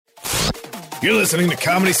You're listening to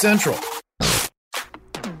Comedy Central.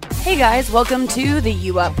 Hey guys, welcome to the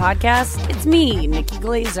You Up podcast. It's me, Nikki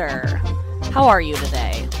Glazer. How are you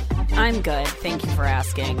today? I'm good, thank you for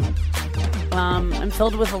asking. I'm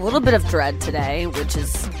filled with a little bit of dread today, which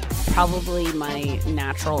is probably my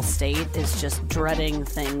natural state, is just dreading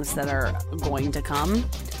things that are going to come.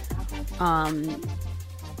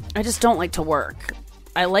 I just don't like to work.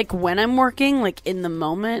 I like when I'm working, like in the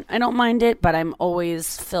moment, I don't mind it, but I'm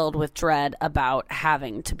always filled with dread about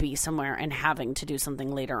having to be somewhere and having to do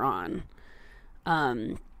something later on.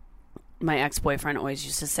 My ex-boyfriend always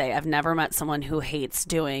used to say, I've never met someone who dreads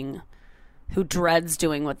doing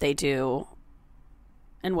what they do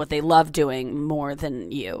and what they love doing more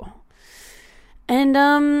than you. And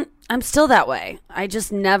I'm still that way. I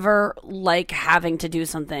just never like having to do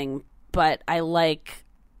something, but I like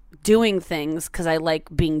doing things because I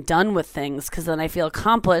like being done with things, because then I feel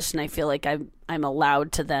accomplished and I feel like I'm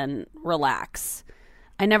allowed to then relax.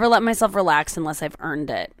 I never let myself relax unless I've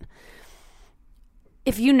earned it.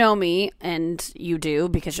 If you know me, and you do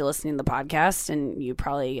because you're listening to the podcast and you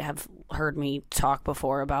probably have heard me talk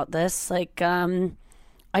before about this, like I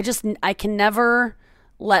can never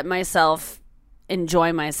let myself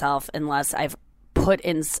enjoy myself unless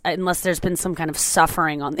unless there's been some kind of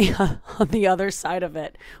suffering on the other side of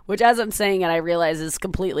it, which, as I'm saying it, I realize is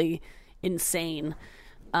completely insane.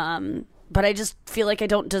 But I just feel like I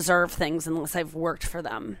don't deserve things unless I've worked for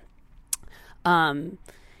them.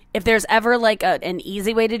 If there's ever like an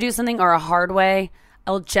easy way to do something or a hard way,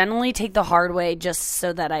 I'll generally take the hard way just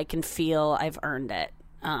so that I can feel I've earned it.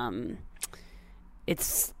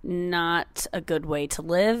 It's not a good way to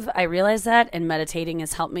live. I realize that, and meditating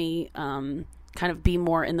has helped me kind of be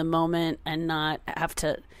more in the moment and not have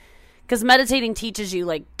to, because meditating teaches you,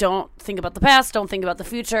 like, don't think about the past, don't think about the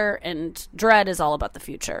future, and dread is all about the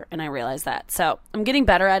future, and I realize that. So I'm getting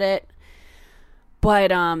better at it,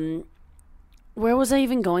 but where was I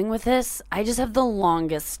even going with this? I just have the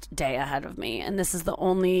longest day ahead of me, and this is the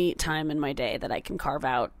only time in my day that I can carve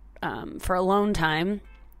out for alone time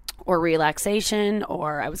or relaxation,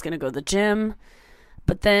 or I was going to go to the gym.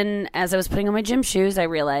 But then as I was putting on my gym shoes, I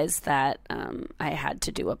realized that I had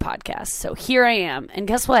to do a podcast. So here I am. And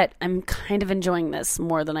guess what? I'm kind of enjoying this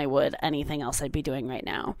more than I would anything else I'd be doing right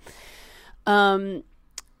now.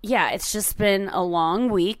 Yeah, it's just been a long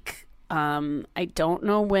week. I don't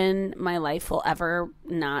know when my life will ever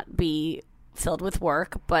not be filled with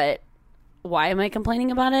work, but why am I complaining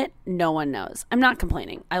about it? No one knows. I'm not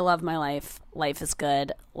complaining. I love my life. Life is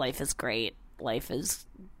good. Life is great. Life is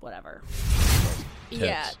whatever.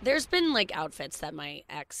 Yeah, there's been like outfits that my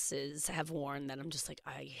exes have worn that I'm just like,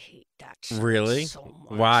 I hate that shirt really so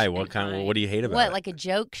much. Why? What do you hate about it? What, like a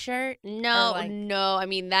joke shirt? No, Like, no. I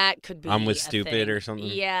mean, that could be I'm with a stupid thing. or something?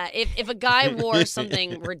 Yeah, if a guy wore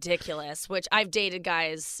something ridiculous, which I've dated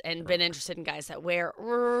guys and been interested in guys that wear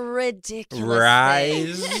ridiculous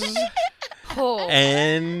things. Rise Oh.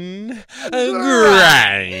 and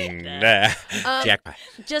grind. Jackpot.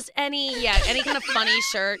 Just any kind of funny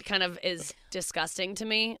shirt kind of is disgusting to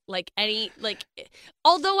me.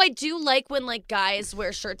 Although I do like when like guys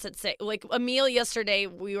wear shirts that say, like Emil yesterday,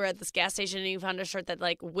 we were at this gas station and he found a shirt that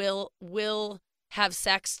like will have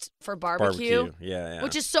sex for barbecue. Yeah.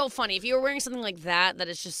 Which is so funny. If you were wearing something like that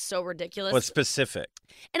is just so ridiculous. What's specific?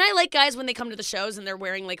 And I like guys when they come to the shows and they're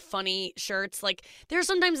wearing like funny shirts. Like there are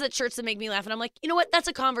sometimes that shirts that make me laugh and I'm like, you know what? That's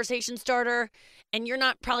a conversation starter and you're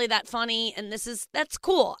not probably that funny and that's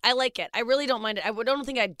cool. I like it. I really don't mind it. I don't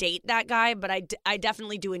think I'd date that guy, but I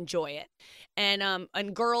definitely do enjoy it. And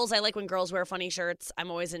girls, I like when girls wear funny shirts.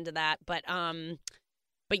 I'm always into that.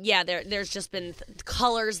 But yeah, there's just been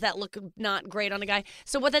colors that look not great on a guy.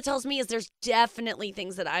 So what that tells me is there's definitely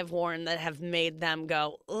things that I've worn that have made them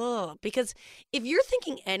go, ugh. Because if you're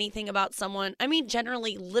thinking anything about someone, I mean,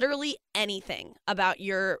 generally, literally anything about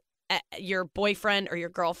your boyfriend or your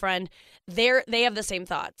girlfriend, they have the same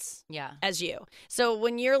thoughts as you. So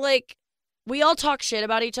when you're like, we all talk shit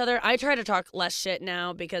about each other. I try to talk less shit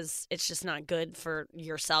now because it's just not good for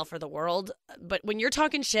yourself or the world. But when you're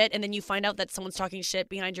talking shit and then you find out that someone's talking shit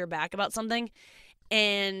behind your back about something,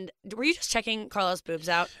 and were you just checking Carlos' boobs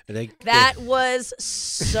out? That was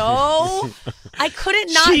so... I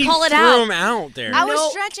couldn't not call it out. She threw him out there. I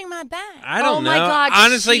was stretching my back. I don't know. Oh my God.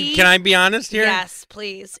 Honestly, can I be honest here? Yes,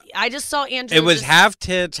 please. I just saw Andrew. It was half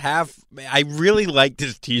tits, half... I really liked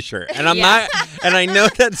his T-shirt. And I'm not... And I know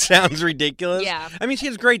that sounds ridiculous. Yeah. I mean, she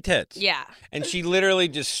has great tits. Yeah. And she literally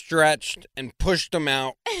just stretched and pushed them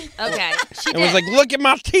out. Okay. She and was like, look at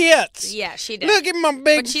my tits. Yeah, she did. Look at my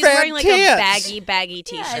big but she's fat wearing like tits. a baggy baggy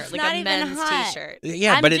T-shirt, it's like not a even men's hot. T-shirt.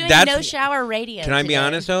 Yeah, I'm but doing that's no shower radio. Can I be today.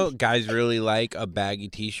 honest though? Guys really like a baggy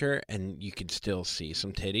T-shirt, and you could still see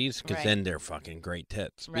some titties because Right. then they're fucking great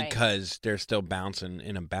tits Right. because they're still bouncing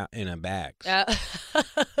in a bags. Uh,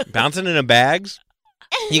 Bouncing in a bags.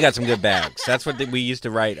 You got some good bags. That's what we used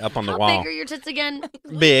to write up on the How wall. big are your tits again?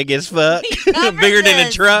 Big as fuck, Cover bigger than a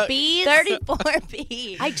this. truck. Bees? 34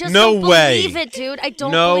 B's. I just No don't way. believe it, dude. I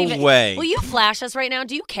don't No believe it. way. Will you flash us right now?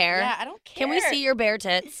 Do you care? Yeah, I don't care. Can we see your bare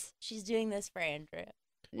tits? She's doing this for Andrew.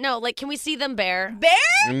 No, like, can we see them bare?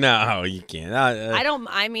 Bear? No, you can't. I don't.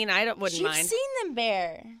 I mean, wouldn't She's mind. seen them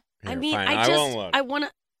bear. I Here, mean, fine. I won't look. want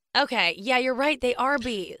to. Okay, yeah, you're right. They are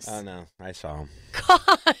bees. Oh no, I saw them.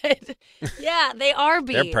 God, yeah, they are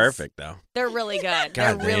bees. They're perfect though. They're really good. God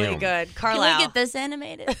They're really damn. good. Can Carlisle. we get this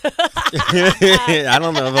animated? I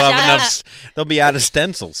don't know if they'll have Shout enough. They'll be out of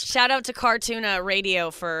stencils. Shout out to Cartoona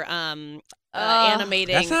Radio for Oh,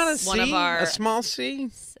 animating That's not a one C. of our. A small C.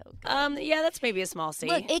 So good. Yeah, that's maybe a small C.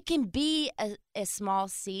 Look, it can be a small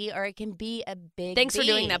C or it can be a big Thanks for B.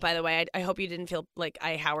 doing that, by the way. I hope you didn't feel like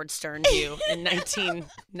I Howard Sterned you in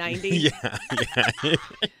 1990. Yeah.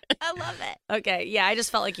 I love it. Okay, yeah, I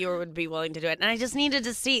just felt like you would be willing to do it. And I just needed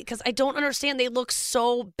to see because I don't understand. They look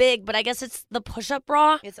so big, but I guess it's the push-up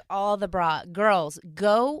bra. It's all the bra. Girls,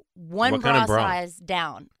 go one What bra, kind of bra? size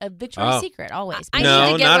down. A Victoria's Oh. Secret, always. I No,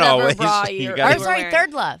 need to get not whatever always. bra You you're, gotta- Or you're sorry, wearing.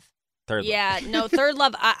 Third Love. Third. Yeah, no, Third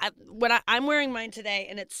Love. I'm wearing mine today,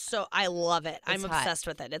 and it's so I love it. I'm It's hot. obsessed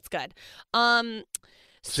with it. It's good.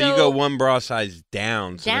 So you go one bra size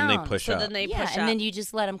down, so then they Down, push so up. then they yeah, push and up. then you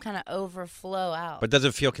just let them kind of overflow out. But does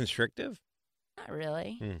it feel constrictive? Not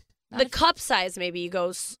really. Hmm. The cup size, maybe you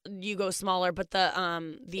go smaller, but the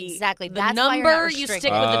Exactly. the That's why you're number not you stick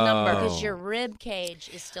restricted. with the number. Oh. Because your rib cage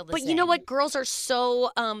is still the But same. you know what? Girls are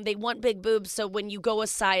so they want big boobs, so when you go a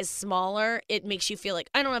size smaller, it makes you feel like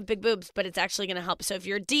I don't have big boobs, but it's actually going to help. So if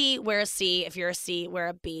you're a D, wear a C. If you're a C, wear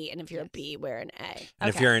a B, and if you're a B, wear an A. And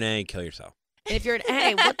if Okay. you're an A, kill yourself. And if you're an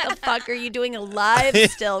A, what the fuck are you doing alive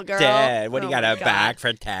still, girl? Dad, what do Oh you got my a God. back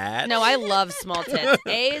for tat? No, I love small tits.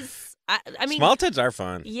 A's. I mean, small tits are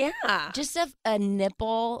fun. yeah. Just a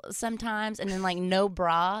nipple sometimes, and then like no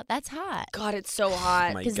bra. That's hot. God, it's so Oh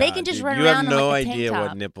hot. my 'Cause they God, can just dude. run You around have in, no like, a tank idea what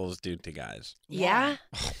top. nipples do to guys. Yeah.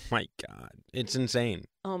 Oh my God, it's insane.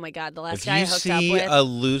 Oh my God, the last If guy I you hooked up see with. a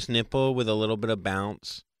loose nipple with a little bit of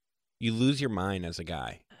bounce, you lose your mind as a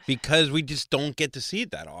guy because we just don't get to see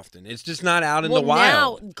it that often. It's just not out in well, the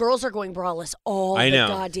wild. now girls are going braless all I the know.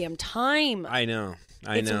 goddamn time. I know.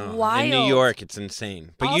 It's In New wild. York, it's insane.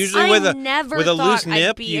 But Also, usually I with a never with a thought loose nip,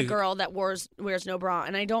 I'd be a you- girl that wears no bra,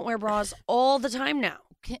 and I don't wear bras all the time now.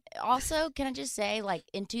 Also, can I just say, like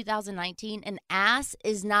in 2019, an ass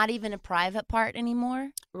is not even a private part anymore.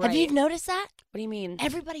 Have you Right. noticed that? What do you mean?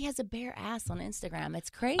 Everybody has a bare ass on Instagram. It's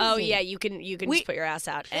crazy. Oh yeah, you can We- just put your ass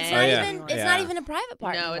out. It's and not yeah. even. It's Yeah. not even a private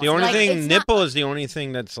part. No, anymore. it's the only like, thing it's not- nipple is the only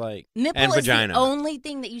thing that's like nipple and is vagina. the only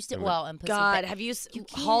thing that you still. Well, and pussy. God, but- have you, You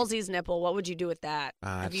can't- Halsey's nipple? What would you do with that?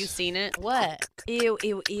 Have you it's- seen it? What? Ew,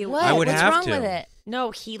 ew, ew. What? I would What's have wrong to. with it?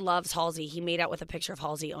 No, he loves Halsey. He made out with a picture of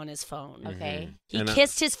Halsey on his phone. Okay. He And,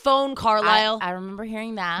 kissed his phone, Carlisle. I remember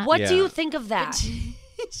hearing that. What do Yeah. you think of that?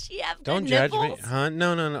 Does she have good Don't judge nipples? me, huh?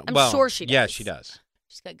 No. I'm well, sure she Yeah, does. she does.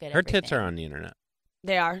 She's got good. Her tits everything. are on the internet.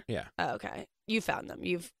 They are. Yeah. Oh, okay. You found them.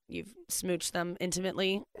 You've smooched them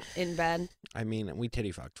intimately in bed. I mean, we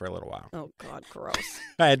titty fucked for a little while. Oh God, gross.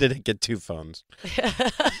 I had to get 2 phones.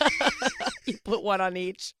 You put one on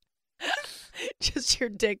each. Just your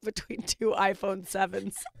dick between 2 iPhone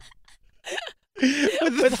 7s.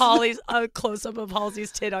 With Holly's a close up of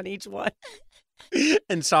Halsey's tit on each one.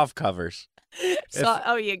 And soft covers.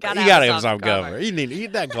 So, you gotta you gotta have have some cover. You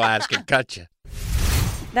need that glass can cut you.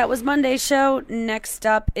 That was Monday's show. Next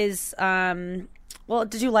up is well,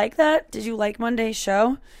 did you like that? Did you like Monday's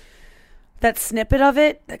show? That snippet of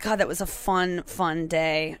it? God, that was a fun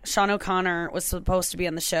day. Sean O'Connor was supposed to be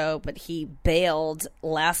on the show, but he bailed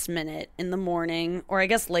last minute in the morning, or I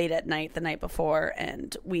guess late at night the night before,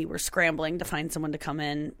 and we were scrambling to find someone to come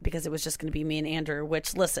in because it was just going to be me and Andrew,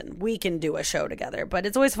 which, listen, we can do a show together, but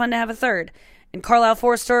it's always fun to have a third. And Carlisle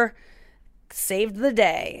Forster saved the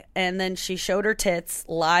day, and then she showed her tits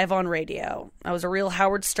live on radio. That was a real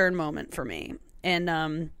Howard Stern moment for me.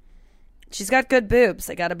 And she's got good boobs,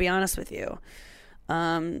 I gotta be honest with you.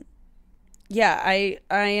 Yeah, I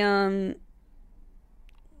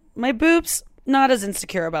my boobs, not as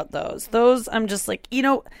insecure about those. Those I'm just like,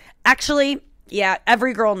 actually, yeah,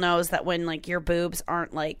 every girl knows that when like your boobs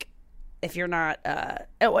aren't like, if you're not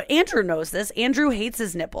Andrew knows this. Andrew hates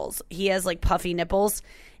his nipples. He has like puffy nipples,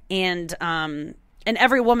 and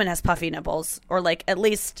every woman has puffy nipples, or like at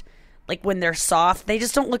least like when they're soft, they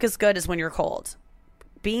just don't look as good as when you're cold.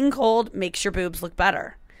 being cold makes your boobs look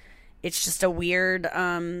better. It's just a weird,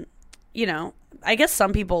 you know, I guess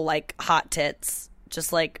some people like hot tits,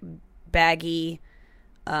 just like baggy,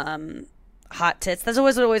 hot tits. That's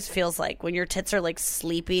always what it always feels like. When your tits are like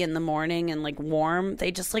sleepy in the morning and like warm,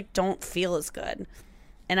 they just like don't feel as good.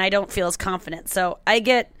 And I don't feel as confident. So I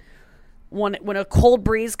get, when a cold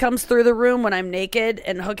breeze comes through the room when I'm naked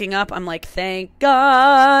and hooking up, I'm like, thank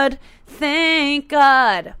God. Thank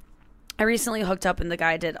God. I recently hooked up and the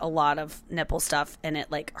guy did a lot of nipple stuff and it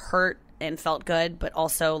like hurt and felt good, but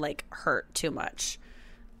also like hurt too much.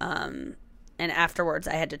 And afterwards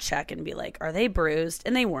I had to check and be like, are they bruised?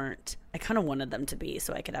 And they weren't. I kind of wanted them to be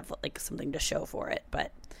so I could have like something to show for it.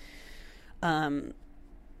 But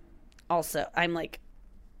also I'm like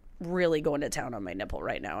really going to town on my nipple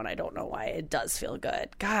right now and I don't know why. It does feel good.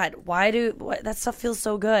 God, that stuff feels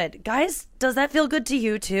so good. Guys, does that feel good to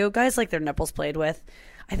you too? Guys like their nipples played with.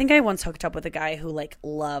 I think I once hooked up with a guy who like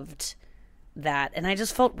loved that and I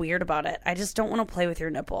just felt weird about it. I just don't want to play with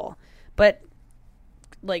your nipple. But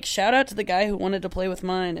like, shout out to the guy who wanted to play with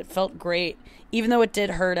mine. It felt great, even though it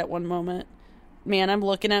did hurt at one moment. Man, I'm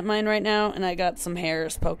looking at mine right now and I got some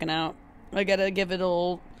hairs poking out. I gotta give it a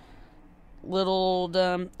little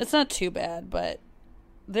it's not too bad, but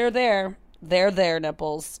they're there. They're there,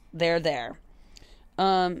 nipples. They're there.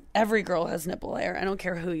 Every girl has nipple hair. I don't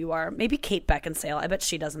care who you are. Maybe Kate Beckinsale. I bet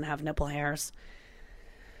she doesn't have nipple hairs.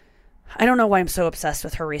 I don't know why I'm so obsessed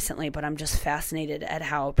with her recently, but I'm just fascinated at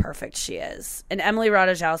how perfect she is. And Emily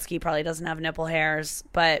Ratajkowski probably doesn't have nipple hairs,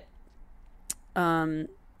 but, or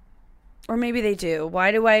maybe they do.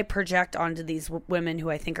 Why do I project onto these women who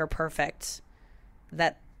I think are perfect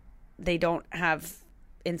that they don't have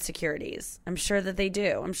insecurities? I'm sure that they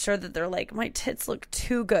do. I'm sure that they're like, my tits look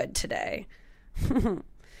too good today.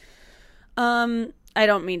 I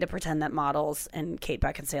don't mean to pretend that models and Kate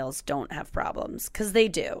Beckinsales don't have problems, because they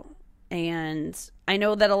do. And I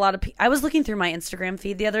know that a lot of people, I was looking through my Instagram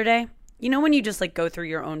feed the other day. You know when you just like go through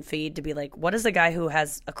your own feed to be like, what is a guy who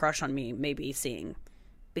has a crush on me maybe seeing?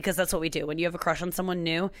 Because that's what we do. When you have a crush on someone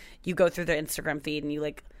new, you go through their Instagram feed and you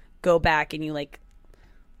like go back and you like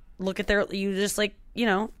look at you just like, you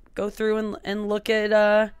know, go through and look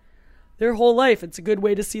at their whole life. It's a good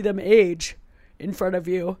way to see them age in front of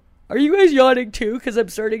you. Are you guys yawning too? Because I'm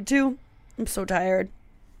starting to. I'm so tired.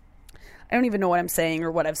 I don't even know what I'm saying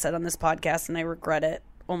or what I've said on this podcast, and I regret it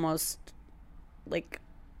almost like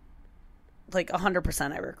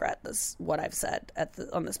 100%. I regret what I've said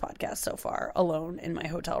on this podcast so far, alone in my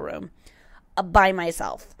hotel room by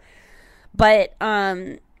myself. But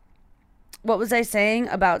what was I saying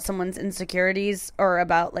about someone's insecurities, or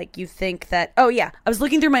about like you think that, oh yeah, I was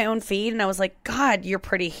looking through my own feed and I was like, God, you're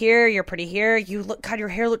pretty here. You're pretty here. God, your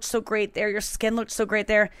hair looked so great there. Your skin looked so great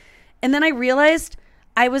there. And then I realized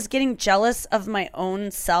I was getting jealous of my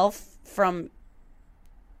own self from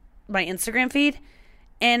my Instagram feed.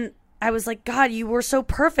 And I was like, God, you were so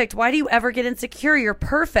perfect. Why do you ever get insecure? You're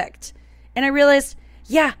perfect. And I realized,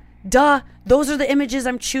 yeah, duh, those are the images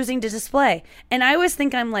I'm choosing to display. And I always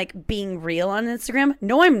think I'm like being real on Instagram.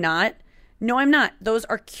 No, I'm not. No, I'm not. Those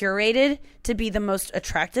are curated to be the most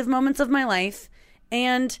attractive moments of my life.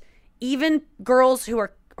 And even girls who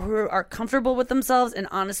are comfortable with themselves and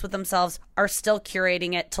honest with themselves are still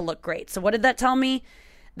curating it to look great. So what did that tell me?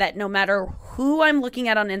 That no matter who I'm looking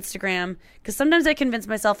at on Instagram, because sometimes I convince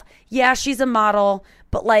myself, yeah, she's a model,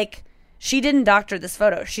 but like, she didn't doctor this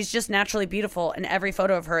photo. She's just naturally beautiful, and every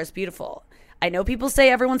photo of her is beautiful. I know people say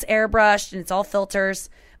everyone's airbrushed and it's all filters,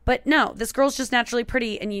 but no, this girl's just naturally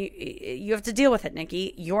pretty, and you have to deal with it,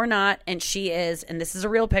 Nikki. You're not, and she is, and this is a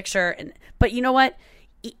real picture. But you know what?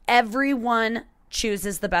 Everyone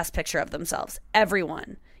chooses the best picture of themselves.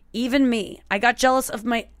 Everyone. Even me. I got jealous of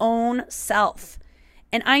my own self.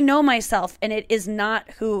 And I know myself, and it is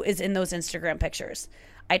not who is in those Instagram pictures.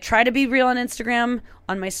 I try to be real on Instagram,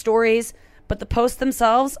 on my stories, but the posts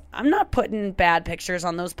themselves, I'm not putting bad pictures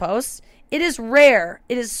on those posts. It is rare.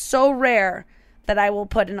 It is so rare that I will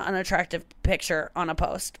put an unattractive picture on a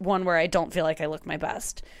post, one where I don't feel like I look my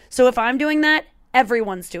best. So if I'm doing that,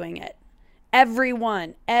 everyone's doing it.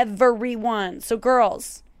 Everyone. So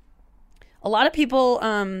girls, a lot of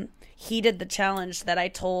people heeded the challenge that I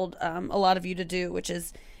told a lot of you to do, which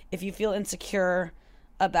is if you feel insecure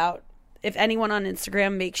about, if anyone on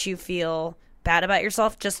Instagram makes you feel bad about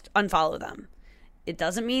yourself, just unfollow them. It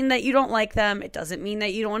doesn't mean that you don't like them. It doesn't mean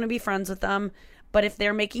that you don't want to be friends with them. But if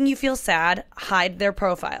they're making you feel sad, hide their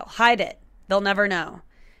profile. Hide it. They'll never know.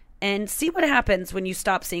 And see what happens when you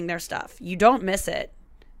stop seeing their stuff. You don't miss it.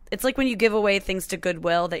 It's like when you give away things to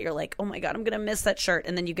Goodwill that you're like, oh my God, I'm going to miss that shirt.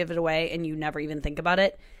 And then you give it away and you never even think about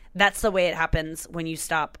it. That's the way it happens when you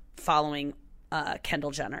stop following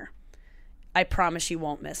Kendall Jenner. I promise you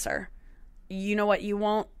won't miss her. You know what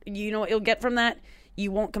you'll get from that?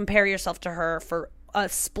 You won't compare yourself to her for a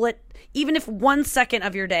split, even if 1 second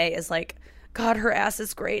of your day is like, God, her ass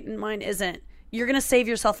is great and mine isn't. You're going to save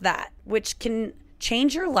yourself that, which can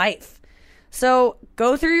change your life. So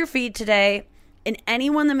go through your feed today, and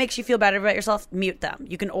anyone that makes you feel better about yourself, mute them.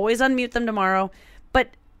 You can always unmute them tomorrow, but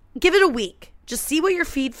give it a week. Just see what your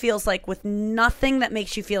feed feels like with nothing that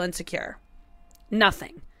makes you feel insecure.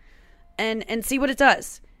 Nothing. And see what it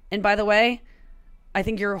does. And by the way, I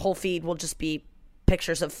think your whole feed will just be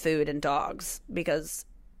pictures of food and dogs, because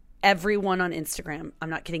everyone on Instagram, I'm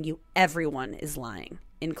not kidding you, everyone is lying,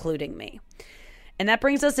 including me. And that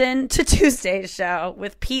brings us into Tuesday's show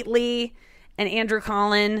with Pete Lee and Andrew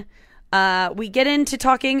Collin. We get into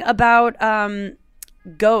talking about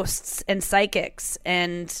ghosts and psychics,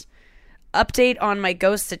 and update on my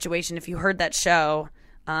ghost situation. If you heard that show,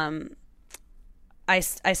 I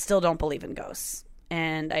still don't believe in ghosts,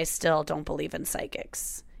 and I still don't believe in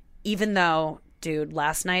psychics. Even though, dude,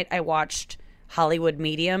 last night I watched Hollywood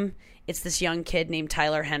Medium. It's this young kid named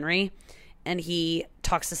Tyler Henry, and he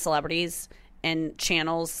talks to celebrities and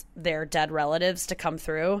channels their dead relatives to come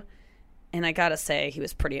through. And I gotta say, he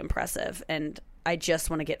was pretty impressive, and I just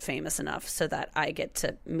want to get famous enough so that I get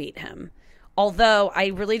to meet him. Although I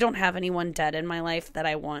really don't have anyone dead in my life that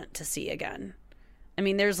I want to see again. I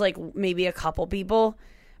mean, there's like maybe a couple people,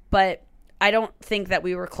 but I don't think that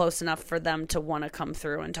we were close enough for them to want to come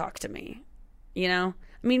through and talk to me. You know?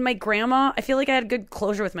 I mean, my grandma, I feel like I had good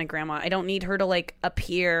closure with my grandma. I don't need her to like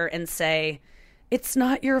appear and say, it's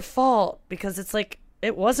not your fault, because it's like,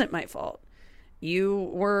 it wasn't my fault. You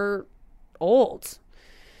were old.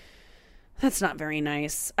 That's not very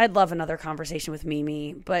nice. I'd love another conversation with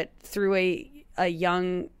Mimi, but through a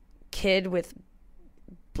young kid with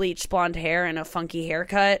bleached blonde hair and a funky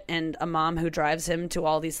haircut and a mom who drives him to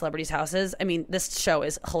all these celebrities' houses. I mean, this show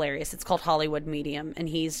is hilarious. It's called Hollywood Medium, and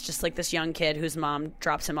he's just like this young kid whose mom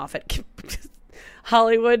drops him off at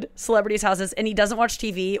Hollywood celebrities' houses, and he doesn't watch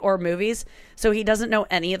TV or movies, so he doesn't know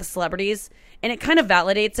any of the celebrities. And it kind of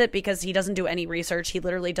validates it, because he doesn't do any research. He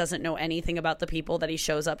literally doesn't know anything about the people that he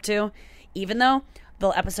shows up to, even though the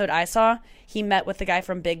episode I saw, he met with the guy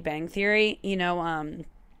from Big Bang Theory, you know,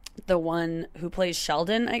 the one who plays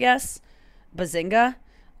Sheldon, I guess, Bazinga.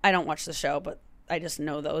 I don't watch the show, but I just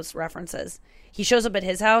know those references. He shows up at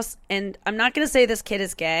his house, and I'm not going to say this kid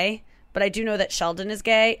is gay, but I do know that Sheldon is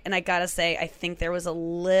gay, and I gotta say, I think there was a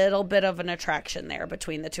little bit of an attraction there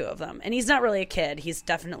between the two of them. And he's not really a kid. He's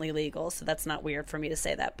definitely legal, so that's not weird for me to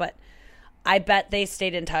say that. But I bet they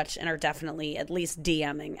stayed in touch and are definitely at least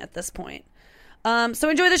DMing at this point. So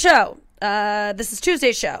enjoy the show. This is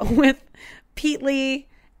Tuesday's show with Pete Lee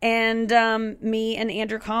and me and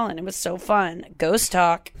Andrew Collin. It was so fun. Ghost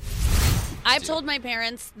talk. I've told my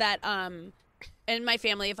parents that, and my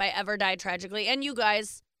family, if I ever die tragically, and you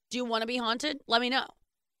guys, do you want to be haunted? Let me know.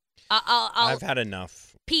 I've had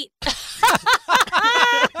enough. Pete.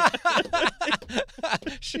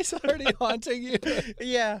 She's already haunting you.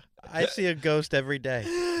 Yeah, I see a ghost every day.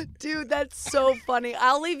 Dude, that's so funny.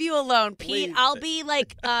 I'll leave you alone, Pete. Please. I'll be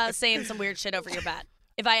like saying some weird shit over your bed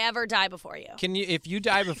if I ever die before you. Can you, if you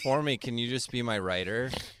die before me, can you just be my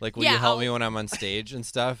writer? Like, will Yeah, you help I'll- me when I'm on stage and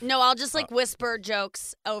stuff? No, I'll just like whisper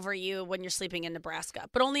jokes over you when you're sleeping in Nebraska,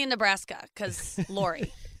 but only in Nebraska because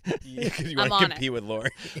Lori. Because you I'm want on to it. compete with Lori.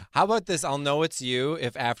 How about this? I'll know it's you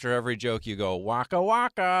if after every joke you go waka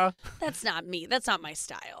waka. That's not me. That's not my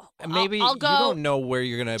style. Maybe I'll go you don't know where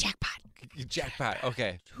you're gonna jackpot. Jackpot.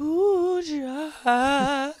 Okay.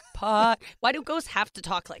 Jackpot. Why do ghosts have to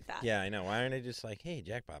talk like that? Yeah, I know. Why aren't they just like, hey,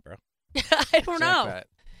 jackpot, bro? I don't know. Jackpot.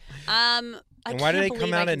 I And why do can't they believe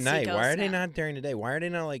come I out at can see night? Why ghosts are they now. not during the day? Why are they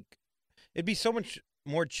not like? It'd be so much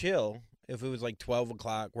more chill if it was like 12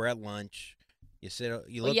 o'clock. We're at lunch. You sit.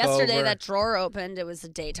 You Well, look yesterday over. that drawer opened. It was a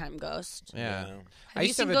daytime ghost. Yeah. You know. Have you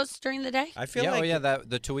used to seen have a- ghosts during the day? I feel Yeah, like oh yeah,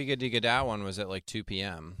 the Twiga Diga Da one was at like 2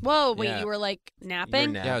 p.m. Whoa, wait, Yeah. you were like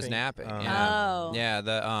napping? You're Yeah, I was napping. Oh. Yeah. Oh.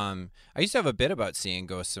 Yeah, I used to have a bit about seeing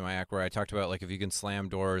ghosts in my act where I talked about like if you can slam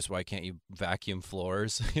doors, why can't you vacuum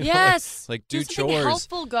floors? You know, Yes. like do something chores.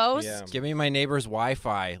 helpful, ghost. Yeah. Give me my neighbor's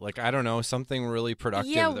Wi-Fi. Like I don't know, something really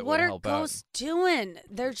productive Yeah, that what would are help ghosts doing?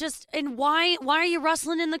 They're just, and why are you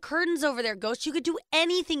rustling in the curtains over there, ghost? You could do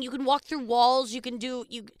anything. You can walk through walls. You can do,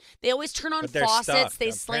 they always turn on But they're faucets. stuck.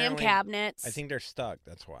 They slam Apparently, cabinets. I think they're stuck.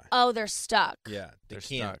 That's why. Oh, they're stuck. Yeah, they They're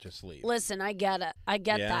can't stuck. just leave. Listen, I get it. I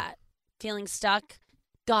get Yeah. that. Feeling stuck.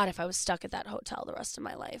 God, if I was stuck at that hotel the rest of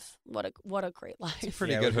my life, what a great life.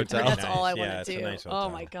 Pretty Yeah, it good would be hotel. pretty That's all I nice. want Yeah, to it's a do. nice Oh hotel.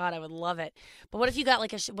 my God, I would love it. But what if you got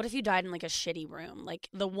like what if you died in like a shitty room? Like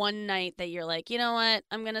the one night that you're like, you know what?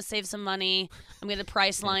 I'm going to save some money. I'm going to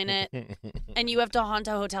price line it. And you have to haunt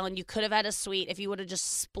a hotel and you could have had a suite if you would have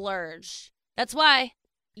just splurged. That's why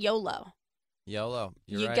YOLO. YOLO.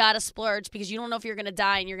 You're You right. got to splurge because you don't know if you're going to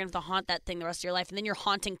die and you're going to have to haunt that thing the rest of your life. And then you're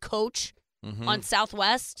haunting Coach Mhm. on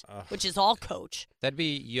Southwest, Ugh. which is all Coach. That'd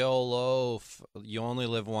be YOLO. You only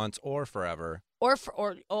live once or forever. Or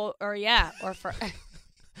for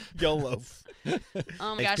YOLO. oh my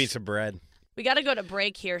Nice gosh, piece of bread. we got to go to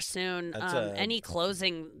break here soon. That's Any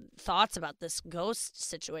closing thoughts about this ghost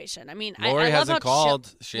situation? I mean, Lori I love hasn't how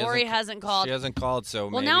called. Lori hasn't called. She hasn't called. So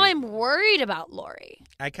Well, maybe. now I'm worried about Lori.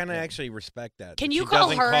 I kind of actually respect that. Can that you she call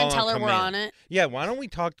doesn't her and on tell her we're command. on it? Yeah, why don't we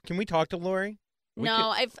talk? Can we talk to Lori? We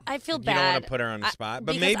No, I feel You don't want bad. to put her on the spot,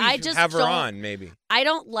 but because maybe I just have her don't- on. Maybe. I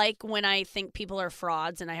don't like when I think people are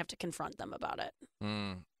frauds and I have to confront them about it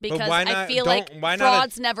Mm. because why I not- feel don't- like why not a-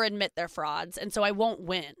 frauds never admit they're frauds, and so I won't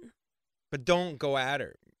win. But don't go at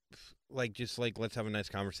her. Just let's have a nice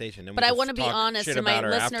conversation. And But we I can want to be talk honest, shit and my about her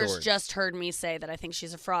listeners afterwards. just heard me say that I think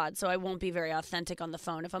she's a fraud, so I won't be very authentic on the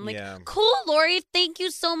phone. If I'm like, Yeah. cool, Lori, thank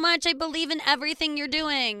you so much. I believe in everything you're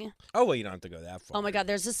doing. Oh well, you don't have to go that far. Oh my God,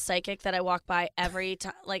 there's this psychic that I walk by every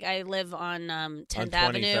time. Like I live on 10th On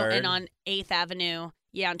Avenue 23rd? and on 8th Avenue.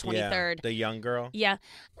 Yeah, on 23rd. Yeah, the young girl. Yeah.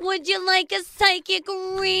 Would you like a psychic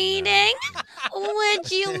reading?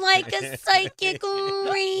 Would you like a psychic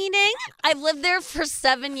reading? I've lived there for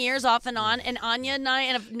 7 years off and on, and Anya and I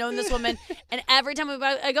have known this woman, and every time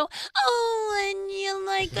I go, oh, and you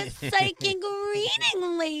like a psychic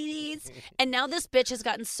reading, ladies. And now this bitch has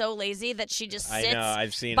gotten so lazy that she just I sits know.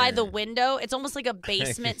 I've seen by her. the window. It's almost like a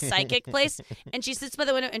basement psychic place, and she sits by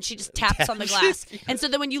the window and she just taps on the glass. And so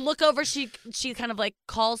then when you look over, she kind of like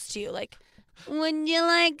calls to you like, would you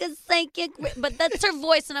like a psychic? But that's her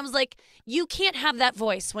voice, and I was like, you can't have that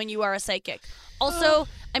voice when you are a psychic. Also,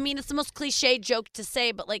 I mean, it's the most cliche joke to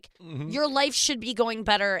say, but like, your life should be going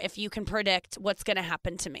better if you can predict what's going to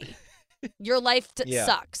happen to me. Your life Yeah.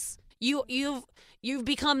 sucks. You've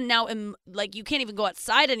become now like you can't even go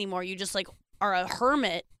outside anymore. You just like are a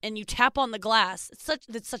hermit and you tap on the glass.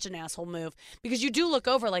 It's such an asshole move because you do look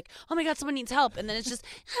over like, oh my God, someone needs help, and then it's just,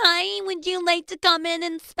 hi, would you like to come in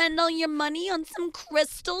and spend all your money on some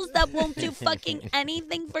crystals that won't do fucking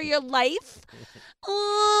anything for your life?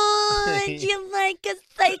 Would you like a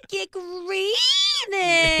psychic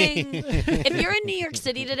reading? If you're in New York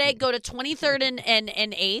City today, go to 23rd and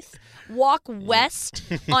 8th. Walk west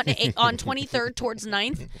on 23rd towards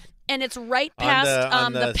 9th. And it's right past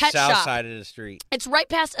on the pet south shop. side of the street. It's right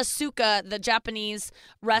past Asuka, the Japanese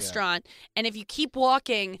restaurant. And if you keep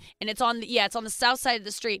walking, and it's on the south side of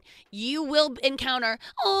the street, you will encounter,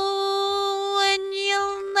 oh, and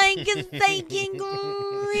you like a psychic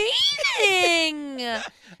reading.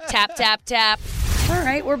 Tap, tap, tap. All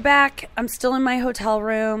right, we're back. I'm still in my hotel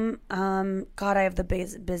room. God, I have the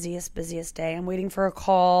busiest day. I'm waiting for a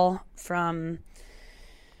call I'm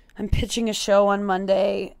pitching a show on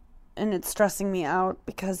Monday, and it's stressing me out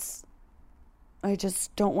because I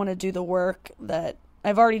just don't want to do the work that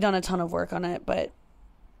I've already done a ton of work on it, but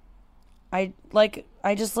I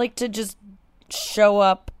just like to just show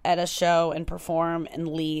up at a show and perform and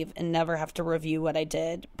leave and never have to review what I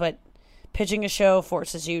did. But pitching a show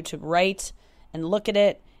forces you to write and look at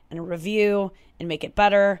it and review and make it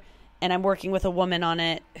better. And I'm working with a woman on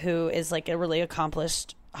it who is like a really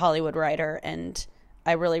accomplished Hollywood writer, and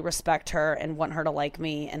I really respect her and want her to like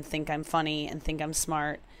me and think I'm funny and think I'm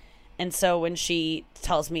smart. And so when she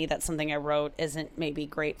tells me that something I wrote isn't maybe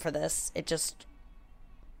great for this, it just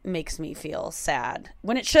makes me feel sad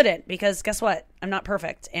when it shouldn't, because guess what? I'm not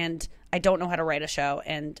perfect and I don't know how to write a show,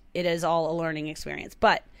 and it is all a learning experience,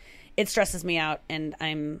 but it stresses me out and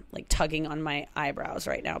I'm like tugging on my eyebrows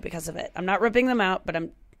right now because of it. I'm not ripping them out, but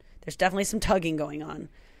there's definitely some tugging going on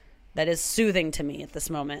that is soothing to me at this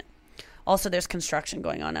moment. Also, there's construction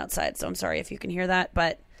going on outside, so I'm sorry if you can hear that.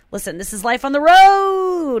 But listen, this is life on the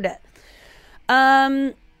road.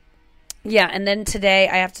 Yeah, and then today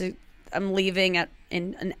I'm leaving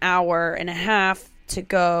in an hour and a half to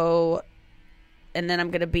go, and then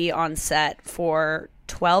I'm going to be on set for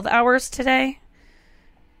 12 hours today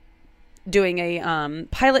doing a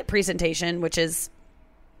pilot presentation, which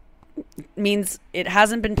means it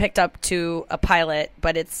hasn't been picked up to a pilot,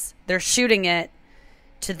 but they're shooting it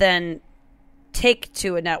to then take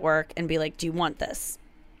to a network and be like, do you want this?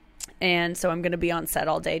 And so I'm going to be on set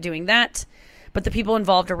all day doing that. But the people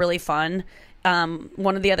involved are really fun.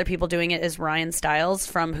 One of the other people doing it is Ryan Stiles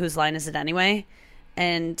from Whose Line Is It Anyway?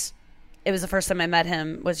 And it was the first time I met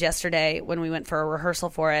him was yesterday when we went for a rehearsal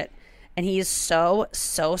for it. And he is so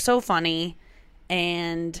funny.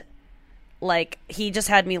 And like, he just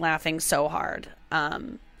had me laughing so hard.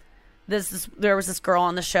 There was this girl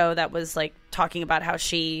on the show that was like talking about how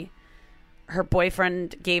her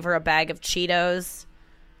boyfriend gave her a bag of Cheetos,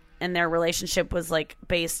 and their relationship was like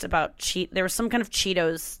based about there was some kind of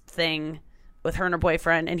Cheetos thing with her and her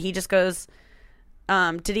boyfriend, and he just goes,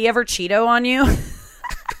 did he ever Cheeto on you?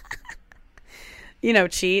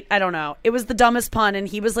 Cheat. I don't know. It was the dumbest pun, and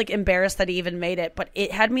he was like embarrassed that he even made it, but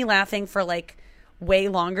it had me laughing for like way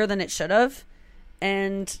longer than it should have.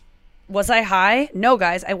 And was I high? No,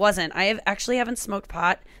 guys, I wasn't. I actually haven't smoked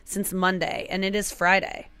pot since Monday, and it is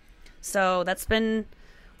Friday. So that's been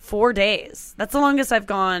 4 days. That's the longest I've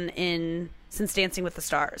gone since Dancing with the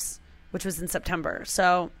Stars, which was in September.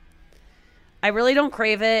 So I really don't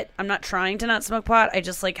crave it. I'm not trying to not smoke pot. I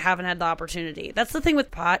just like haven't had the opportunity. That's the thing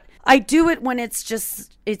with pot. I do it when it's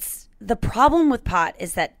the problem with pot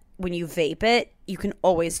is that when you vape it, you can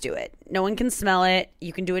always do it. No one can smell it.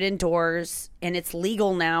 You can do it indoors, and it's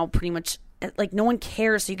legal now pretty much. Like, no one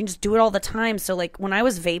cares, so you can just do it all the time. So like when I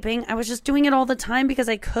was vaping, I was just doing it all the time because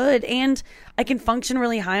I could, and I can function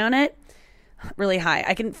really high on it. Really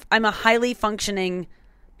high. I'm a highly functioning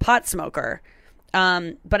pot smoker.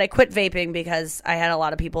 But I quit vaping because I had a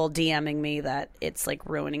lot of people DMing me that it's like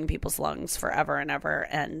ruining people's lungs forever and ever,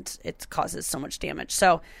 and it causes so much damage.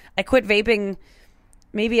 So I quit vaping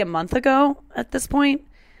maybe a month ago at this point.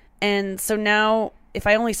 And so now if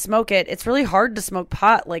I only smoke it, it's really hard to smoke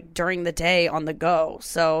pot like during the day on the go.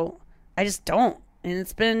 So I just don't.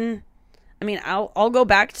 And I'll go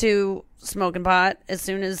back to smoking pot as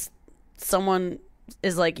soon as someone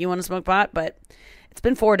is like, you want to smoke pot? But it's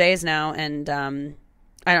been 4 days now, and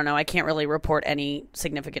I don't know. I can't really report any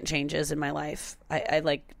significant changes in my life. I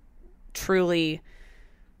like truly.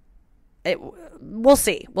 We'll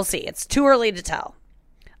see. It's too early to tell.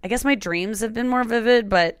 I guess my dreams have been more vivid,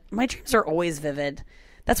 but my dreams are always vivid.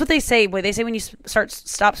 That's what they say. They say when you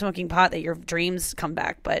stop smoking pot that your dreams come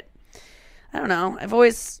back. But I don't know. I've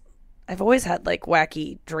always had like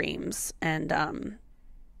wacky dreams, and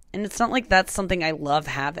it's not like that's something I love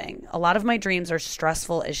having. A lot of my dreams are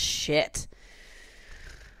stressful as shit.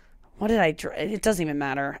 What did I dream? It doesn't even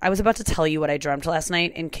matter. I was about to tell you what I dreamt last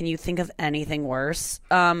night, and can you think of anything worse?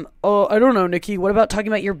 I don't know, Nikki. What about talking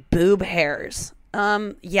about your boob hairs?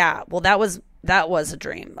 Yeah. Well, that was a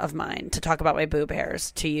dream of mine, to talk about my boob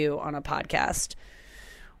hairs to you on a podcast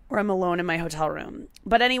where I'm alone in my hotel room.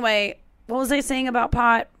 But anyway, what was I saying about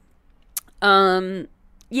pot?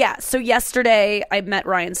 Yeah, so yesterday I met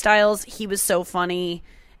Ryan Stiles. He was so funny.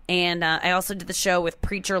 And I also did the show with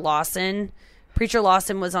Preacher Lawson. Preacher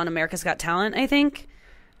Lawson was on America's Got Talent, I think.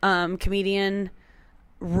 Comedian.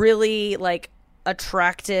 Really, like,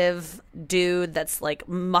 attractive dude that's, like,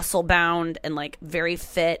 muscle-bound and, like, very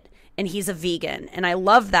fit. And he's a vegan. And I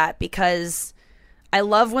love that because I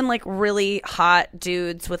love when, like, really hot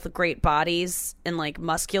dudes with great bodies and, like,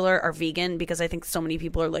 muscular are vegan, because I think so many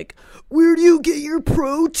people are like, where do you get your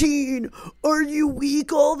protein? Are you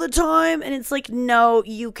weak all the time? And it's like, no,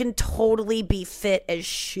 you can totally be fit as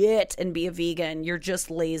shit and be a vegan. You're just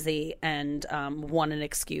lazy and want an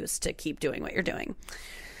excuse to keep doing what you're doing.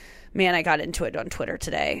 Man, I got into it on Twitter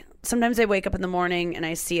today. Sometimes I wake up in the morning and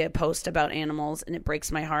I see a post about animals and it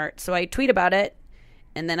breaks my heart. So I tweet about it,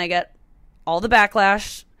 and then I get all the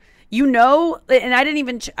backlash, and I didn't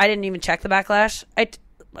even check the backlash.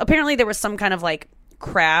 Apparently there was some kind of like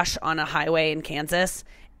crash on a highway in Kansas,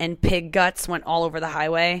 and pig guts went all over the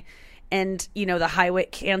highway. And the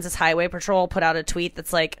Kansas Highway Patrol put out a tweet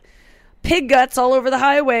that's like, pig guts all over the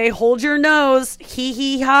highway, hold your nose, hee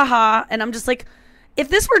hee ha ha. And I'm just like, if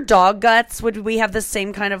this were dog guts, would we have the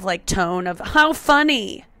same kind of like tone of how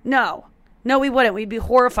funny? No, we wouldn't. We'd be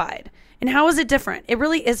horrified. And how is it different? It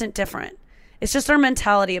really isn't different. It's just our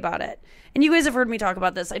mentality about it. And you guys have heard me talk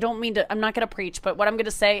about this. I'm not going to preach, but what I'm going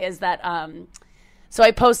to say is that, so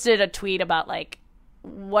I posted a tweet about like,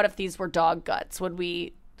 what if these were dog guts? Would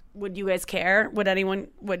you guys care?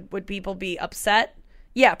 Would people be upset?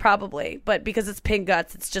 Yeah, probably. But because it's pig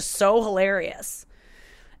guts, it's just so hilarious.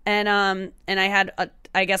 And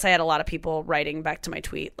I guess I had a lot of people writing back to my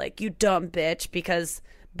tweet, like, you dumb bitch, because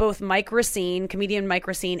both comedian Mike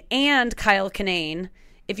Racine, and Kyle Kinane,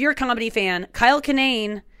 if you're a comedy fan, Kyle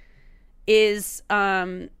Kinane is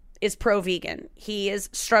pro-vegan. He is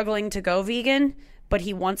struggling to go vegan, but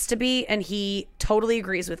he wants to be, and he totally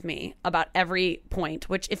agrees with me about every point,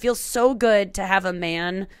 which it feels so good to have a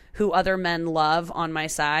man who other men love on my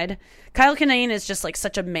side. Kyle Kinane is just like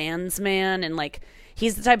such a man's man, and like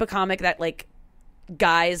he's the type of comic that like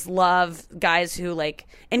guys love guys who like,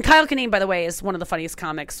 and Kyle Kinane, by the way, is one of the funniest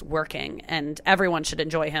comics working, and everyone should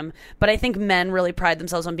enjoy him. But I think men really pride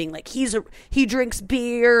themselves on being like, he drinks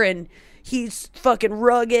beer and he's fucking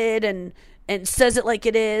rugged and says it like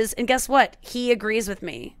it is. And guess what? He agrees with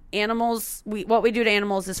me. Animals, what we do to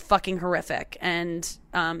animals is fucking horrific. And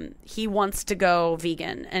he wants to go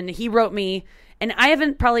vegan. And he wrote me, and I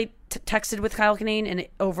haven't probably texted with Kyle Kinane in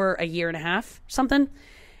over a year and a half or something.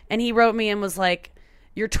 And he wrote me and was like,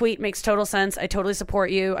 your tweet makes total sense. I totally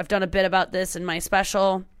support you. I've done a bit about this in my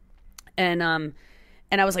special. And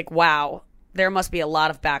I was like, wow, there must be a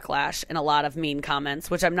lot of backlash and a lot of mean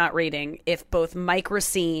comments, which I'm not reading, if both Mike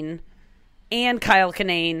Racine and Kyle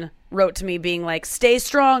Kinane wrote to me being like, stay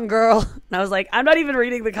strong, girl. And I was like, I'm not even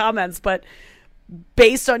reading the comments, but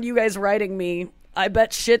based on you guys writing me, I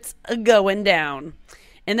bet shit's going down.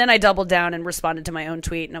 And then I doubled down and responded to my own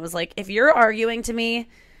tweet. And I was like, if you're arguing to me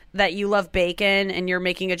that you love bacon and you're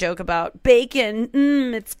making a joke about bacon,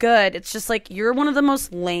 it's good. It's just like, you're one of the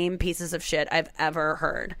most lame pieces of shit I've ever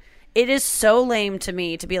heard. It is so lame to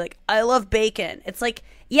me to be like, I love bacon. It's like,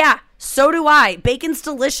 yeah, so do I. Bacon's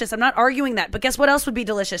delicious. I'm not arguing that. But guess what else would be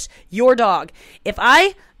delicious? Your dog. If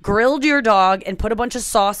I grilled your dog and put a bunch of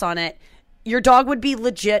sauce on it, your dog would be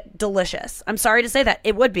legit delicious. I'm sorry to say that.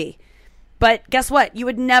 It would be. But guess what? You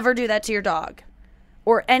would never do that to your dog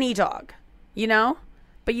or any dog, you know?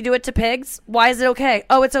 But you do it to pigs. Why is it okay?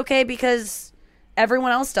 Oh, it's okay because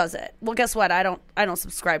everyone else does it. Well, guess what? I don't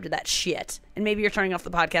subscribe to that shit. And maybe you're turning off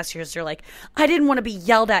the podcast here, so you're like, I didn't want to be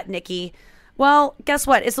yelled at, Nikki. Well, guess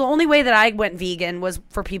what? It's the only way that I went vegan was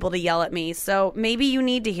for people to yell at me. So maybe you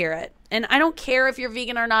need to hear it. And I don't care if you're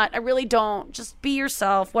vegan or not. I really don't. Just be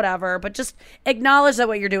yourself, whatever. But just acknowledge that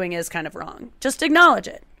what you're doing is kind of wrong. Just acknowledge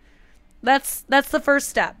it. That's the first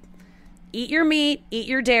step. Eat your meat, eat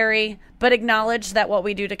your dairy, but acknowledge that what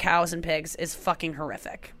we do to cows and pigs is fucking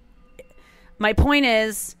horrific. My point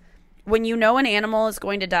is, when you know an animal is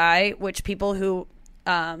going to die, which people who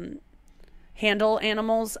handle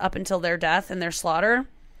animals up until their death and their slaughter,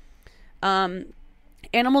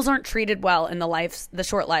 animals aren't treated well in the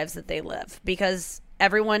short lives that they live, because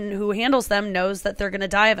everyone who handles them knows that they're going to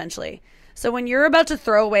die eventually. So when you're about to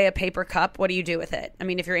throw away a paper cup, what do you do with it? I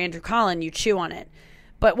mean, if you're Andrew Collin, you chew on it.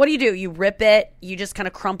 But what do? You rip it. You just kind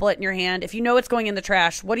of crumple it in your hand. If you know it's going in the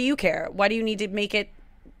trash, what do you care? Why do you need to make it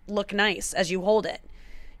look nice as you hold it?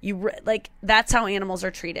 That's how animals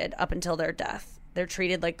are treated up until their death. They're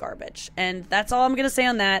treated like garbage. And that's all I'm going to say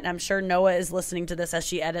on that. I'm sure Noah is listening to this as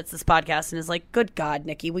she edits this podcast and is like, good God,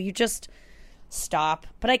 Nikki, will you just stop?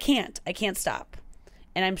 But I can't. I can't stop.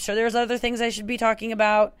 And I'm sure there's other things I should be talking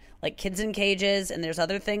about, like kids in cages, and there's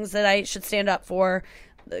other things that I should stand up for.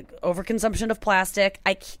 The overconsumption of plastic.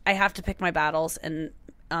 I have to pick my battles, and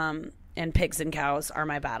pigs and cows are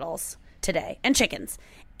my battles today. And chickens.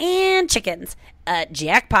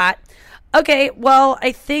 Jackpot. Okay, well,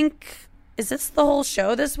 I think, is this the whole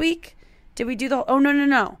show this week? Did we do oh,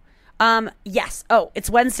 no. Yes. Oh, it's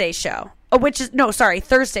Wednesday's show. Oh,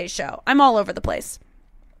 Thursday's show. I'm all over the place.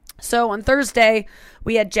 So on Thursday,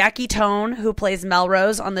 we had Jackie Tone, who plays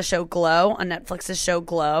Melrose on the show Glow, on Netflix's show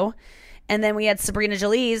Glow. And then we had Sabrina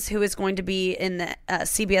Jalise, who is going to be in the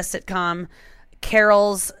CBS sitcom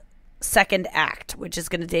Carol's Second Act, which is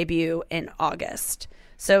going to debut in August.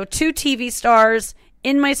 So 2 TV stars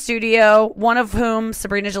in my studio, one of whom,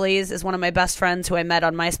 Sabrina Jalise, is one of my best friends who I met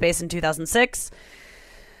on MySpace in 2006.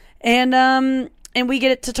 And we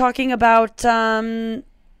get to talking about...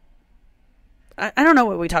 I don't know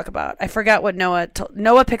what we talk about. I forgot what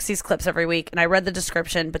Noah picks these clips every week, and I read the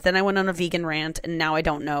description, but then I went on a vegan rant, and now I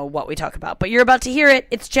don't know what we talk about. But you're about to hear it.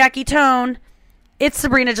 It's Jackie Tone. It's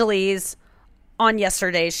Sabrina Jalise on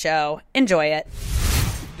yesterday's show. Enjoy it.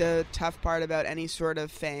 The tough part about any sort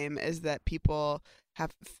of fame is that people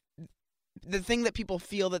have... the thing that people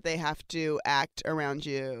feel that they have to act around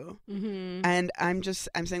you. Mm-hmm. And I'm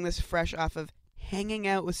saying this fresh off of hanging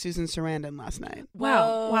out with Susan Sarandon last night.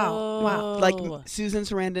 Wow. Like Susan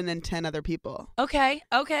Sarandon and 10 other people. Okay.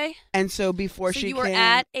 And so before she came... So you were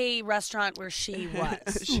at a restaurant where she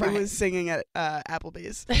was. She was singing at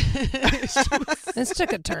Applebee's. This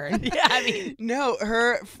took a turn. Yeah, I mean... No,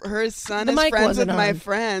 her son is friends with my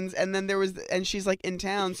friends, and then and she's like in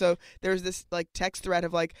town, so there was this like text thread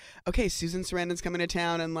of like, okay, Susan Sarandon's coming to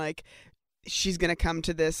town, and like she's gonna come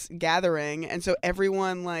to this gathering, and so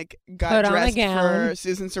everyone like got dressed for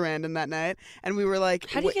Susan Sarandon that night, and we were like,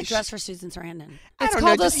 how do you get dressed for Susan Sarandon? It's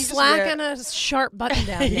called a slack and a sharp button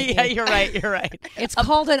down. Yeah, you're right. It's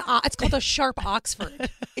called a sharp Oxford.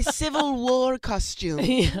 A Civil War costume.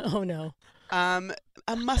 Oh no.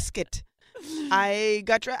 A musket. I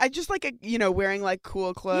got I just like wearing like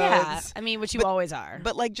cool clothes. Yeah, I mean, which you always are.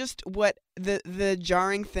 But like just what the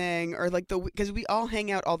jarring thing, or like because we all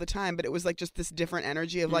hang out all the time, but it was like just this different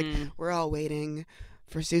energy of like we're all waiting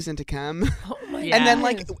for Susan to come. Oh my And then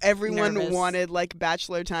like everyone Nervous. wanted like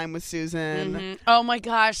bachelor time with Susan. Oh my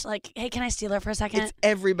gosh! Like, hey, can I steal her for a second?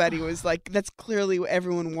 Everybody was like, that's clearly what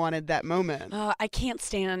everyone wanted that moment. I can't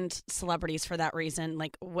stand celebrities for that reason.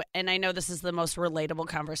 Like, and I know this is the most relatable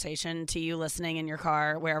conversation to you listening in your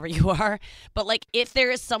car, wherever you are. But like, if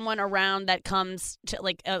there is someone around that comes to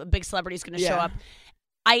like a big celebrity is going to show up,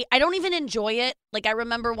 I don't even enjoy it. Like, I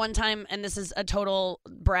remember one time, and this is a total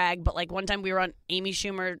brag, but like one time we were on, Amy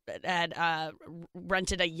Schumer had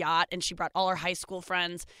rented a yacht, and she brought all her high school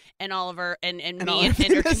friends and all of her and me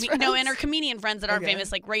and her comedian friends that aren't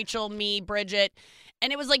famous, like Rachel, me, Bridget.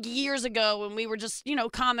 And it was like years ago when we were just,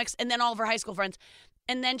 comics, and then all of her high school friends.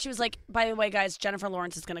 And then she was like, by the way, guys, Jennifer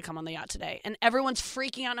Lawrence is going to come on the yacht today. And everyone's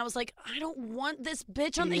freaking out. And I was like, I don't want this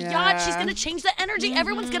bitch on the yacht. She's going to change the energy.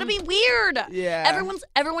 Everyone's going to be weird. Yeah. Everyone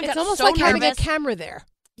It's got almost so like nervous. having a camera there.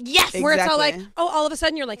 Yes. Where it's all like, Exactly. all of a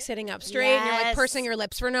sudden you're like sitting up straight and you're like Yes. pursing your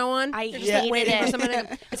lips for no one. I You're just like hated waiting for it. someone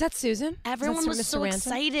to Is that Susan? Everyone was so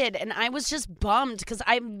excited, and I was just bummed because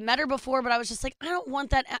I met her before, but I was just like, I don't want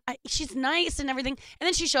that. She's nice and everything. And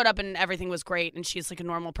then she showed up, and everything was great, and she's like a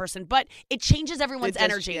normal person. But it changes everyone's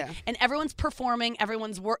energy, and everyone's performing.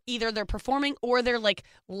 Everyone's either they're performing or they're like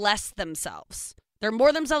less themselves. They're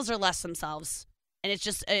more themselves or less themselves, and it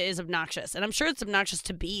is obnoxious. And I'm sure it's obnoxious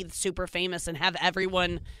to be super famous and have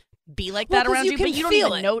everyone be like that around you, but you don't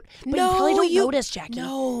even notice. But you probably don't notice, Jackie.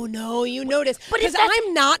 No, you notice. But because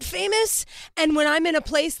I'm not famous, and when I'm in a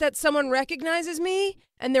place that someone recognizes me,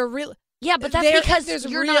 and they're real. Yeah, but that's because there's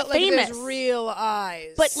you're real, not like, famous. There's real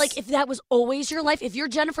eyes. But like, if that was always your life, if you're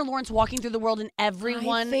Jennifer Lawrence walking through the world and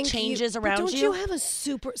everyone changes around don't you, you have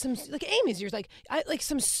some like Amy's? You're like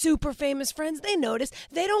some super famous friends. They notice.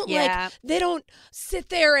 They don't they don't sit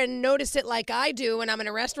there and notice it like I do when I'm in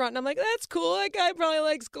a restaurant and I'm like, that's cool. That guy probably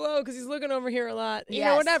likes Glow because he's looking over here a lot. You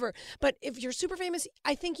know, whatever. But if you're super famous,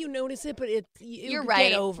 I think you notice it. But you're right.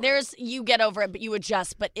 Get over you get over it, but you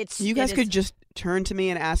adjust. But You guys could just turn to me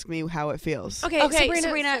and ask me how it feels. Okay,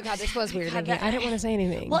 Sabrina. God, this was weird. I didn't want to say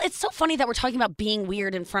anything. Well, it's so funny that we're talking about being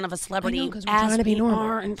weird in front of a celebrity because we're trying to be normal.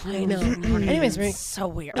 I know. Anyways, it's so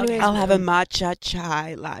weird. Anyways, I'll have a matcha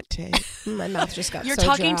chai latte my mouth just got You're so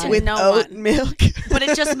talking dry. to with no oat one. milk. But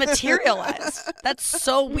it just materialized. That's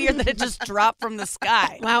so weird that it just dropped from the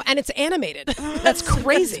sky. Wow, and it's animated. That's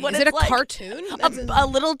crazy. what Is it a it's like. cartoon? A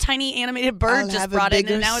little tiny animated bird I'll just have brought a in,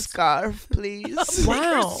 bigger and now it's scarf, please.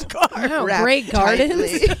 Wow. Wow, Wrapped great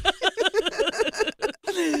gardens. tightly.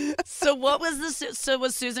 So what was this? So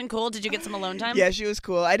was Susan cool? Did you get some alone time? Yeah, she was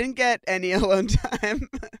cool. I didn't get any alone time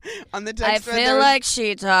on the text I thread. feel like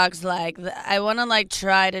she talks like I want to like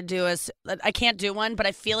try to do I can't do one, but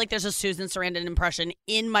I feel like there's a Susan Sarandon impression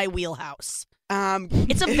in my wheelhouse.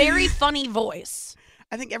 It's a very funny voice.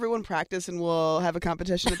 I think everyone practice and we'll have a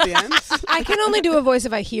competition at the end. I can only do a voice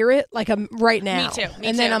if I hear it, like right now. Me too.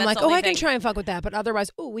 And then I'm That's like, the only I can thing. try and fuck with that, but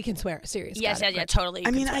otherwise, we can swear. Serious. Yes, Got it. yeah, totally.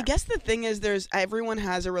 I mean, I guess the thing is everyone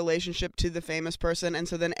has a relationship to the famous person, and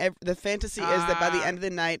so then the fantasy is that by the end of the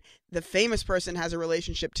night, the famous person has a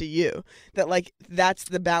relationship to you. That like that's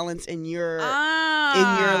the balance in your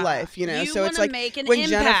life, you know. So it's like when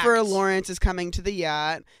Jennifer Lawrence is coming to the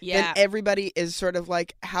yacht, then everybody is sort of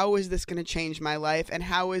like, how is this going to change my life, and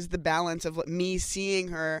how is the balance of me seeing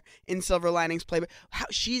her in Silver Linings Playbook, how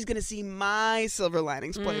she's going to see my Silver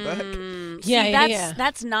Linings Playbook.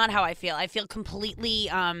 That's not how I feel. I feel completely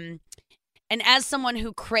and as someone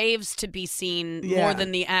who craves to be seen more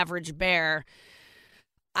than the average bear,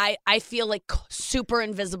 I feel like super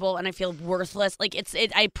invisible and I feel worthless. Like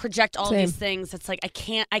I project all these things. It's like I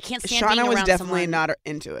can't stand being around Shauna was definitely someone. not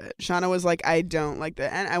into it. Shauna was like, I don't like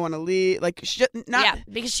that, and I want to leave. Like,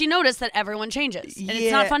 because she noticed that everyone changes, and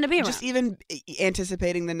it's not fun to be around. Just even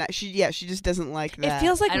anticipating the night. She just doesn't like that. It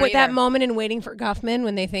feels like that moment in Waiting for Guffman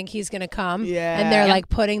when they think he's going to come, and they're like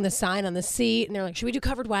putting the sign on the seat, and they're like, "Should we do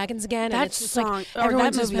Covered Wagons again?" That and it's just song, like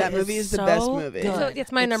that movie is the best movie.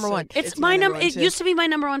 It's my number one. It's my number. It used to be my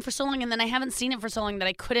number one for so long, and then I haven't seen it for so long that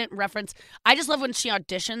I couldn't reference. I just love when she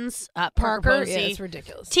auditions. Parker Posey. Yeah, it's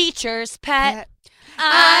ridiculous. Teacher's pet.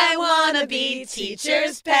 I wanna be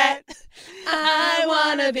teacher's pet. I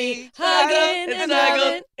wanna be hugging and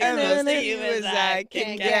snuggling and close to you as I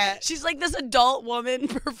can get. She's like this adult woman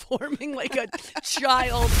performing like a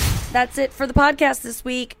child. That's it for the podcast this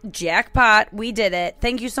week. Jackpot. We did it.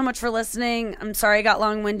 Thank you so much for listening. I'm sorry I got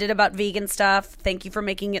long-winded about vegan stuff. Thank you for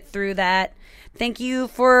making it through that. Thank you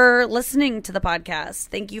for listening to the podcast.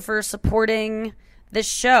 Thank you for supporting this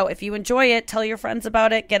show. If you enjoy it, tell your friends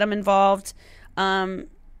about it. Get them involved.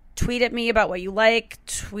 Tweet at me about what you like.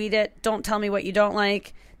 Tweet it. Don't tell me what you don't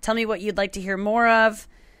like. Tell me what you'd like to hear more of.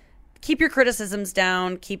 Keep your criticisms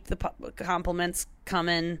down. Keep the compliments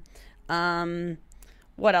coming.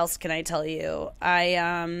 What else can I tell you?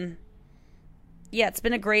 It's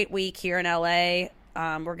been a great week here in LA.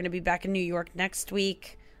 We're going to be back in New York next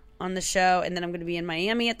week on the show, and then I'm going to be in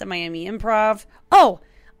Miami at the Miami Improv. Oh,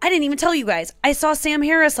 I didn't even tell you guys. I saw Sam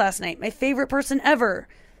Harris last night, my favorite person ever.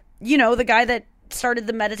 You know, the guy that started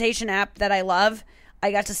the meditation app that I love.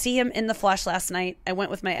 I got to see him in the flesh last night. I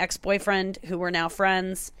went with my ex-boyfriend, who we're now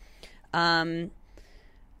friends. I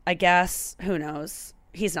guess, who knows?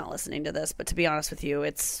 He's not listening to this, but to be honest with you,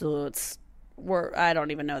 I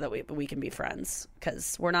don't even know that we can be friends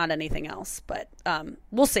because we're not anything else. But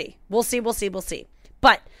we'll see. We'll see.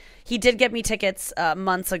 But he did get me tickets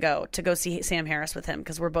months ago to go see Sam Harris with him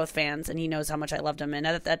because we're both fans, and he knows how much I loved him. And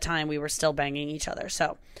at that time, we were still banging each other.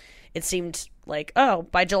 So it seemed like,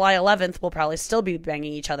 by July 11th, we'll probably still be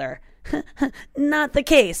banging each other. Not the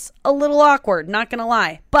case. A little awkward, not going to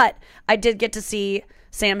lie. But I did get to see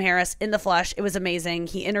Sam Harris in the flesh. It was amazing.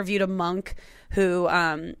 He interviewed a monk who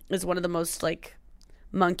is one of the most,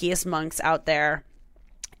 monkiest monks out there.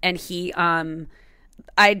 And he,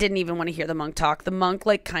 I didn't even want to hear the monk talk. The monk,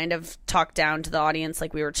 kind of talked down to the audience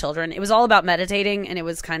like we were children. It was all about meditating, and it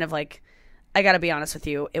was kind of I got to be honest with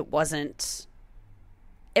you, it wasn't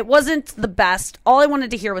the best. All I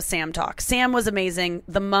wanted to hear was Sam talk. Sam was amazing.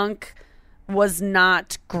 The monk was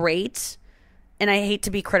not great. And I hate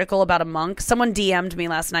to be critical about a monk. Someone DM'd me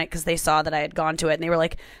last night because they saw that I had gone to it. And they were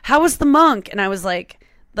like, how was the monk? And I was like,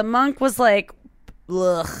 the monk was ugh,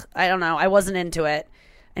 I don't know. I wasn't into it.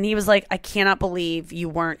 And he was like, I cannot believe you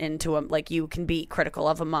weren't into him. You can be critical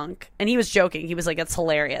of a monk. And he was joking. He was like, it's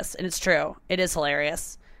hilarious. And it's true. It is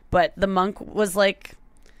hilarious. But the monk was I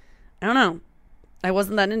don't know. I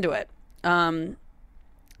wasn't that into it.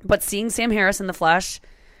 But seeing Sam Harris in the flesh,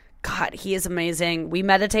 God, he is amazing. We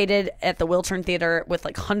meditated at the Wiltern Theater with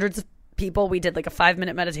hundreds of people. We did a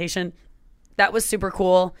 5-minute meditation. That was super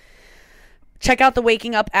cool. Check out the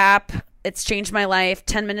Waking Up app. It's changed my life.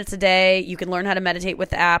 10 minutes a day. You can learn how to meditate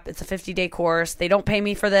with the app. It's a 50-day course. They don't pay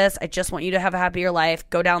me for this. I just want you to have a happier life.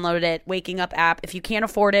 Go download it. Waking Up app. If you can't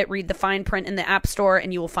afford it, read the fine print in the App Store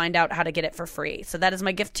and you will find out how to get it for free. So that is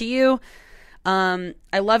my gift to you.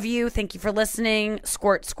 I love you. Thank you for listening.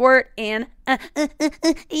 Squirt, squirt, and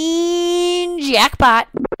jackpot.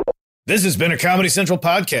 This has been a Comedy Central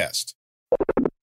podcast.